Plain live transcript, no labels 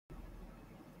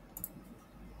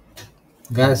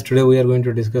Guys, today we are going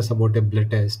to discuss about a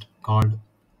blood test called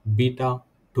beta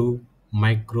 2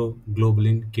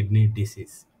 microglobulin kidney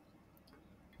disease.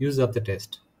 Use of the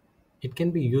test. It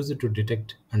can be used to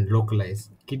detect and localize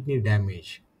kidney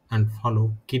damage and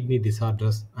follow kidney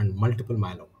disorders and multiple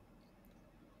myeloma.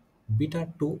 Beta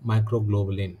 2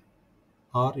 microglobulin,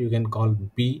 or you can call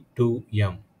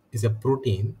B2M, is a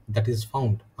protein that is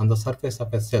found on the surface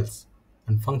of a cells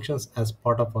and functions as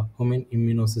part of a human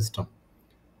immune system.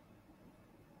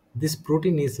 This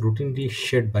protein is routinely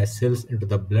shed by cells into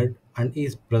the blood and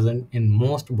is present in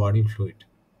most body fluid,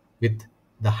 with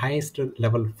the highest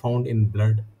level found in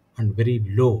blood and very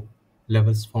low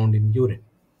levels found in urine.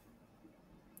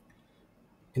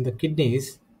 In the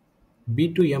kidneys,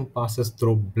 B2M passes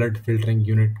through blood filtering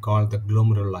unit called the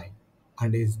glomeruli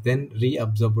and is then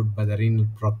reabsorbed by the renal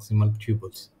proximal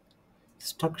tubules,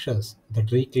 structures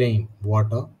that reclaim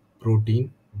water,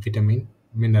 protein, vitamin,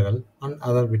 mineral, and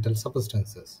other vital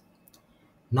substances.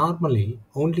 Normally,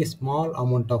 only small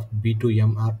amount of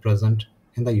B2M are present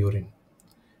in the urine.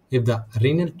 If the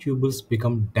renal tubules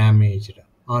become damaged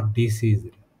or diseased,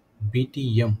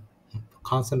 BTM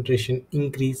concentration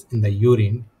increase in the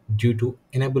urine due to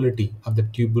inability of the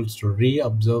tubules to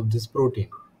reabsorb this protein.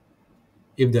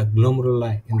 If the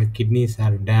glomeruli in the kidneys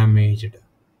are damaged,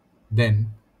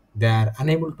 then they are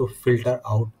unable to filter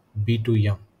out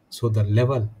B2M, so the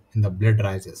level in the blood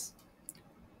rises.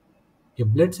 A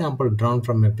blood sample drawn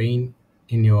from a vein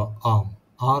in your arm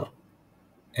or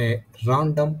a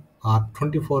random or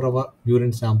 24-hour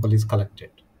urine sample is collected.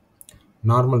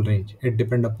 Normal range. It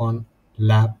depends upon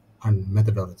lab and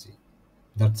methodology.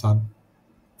 That's all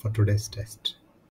for today's test.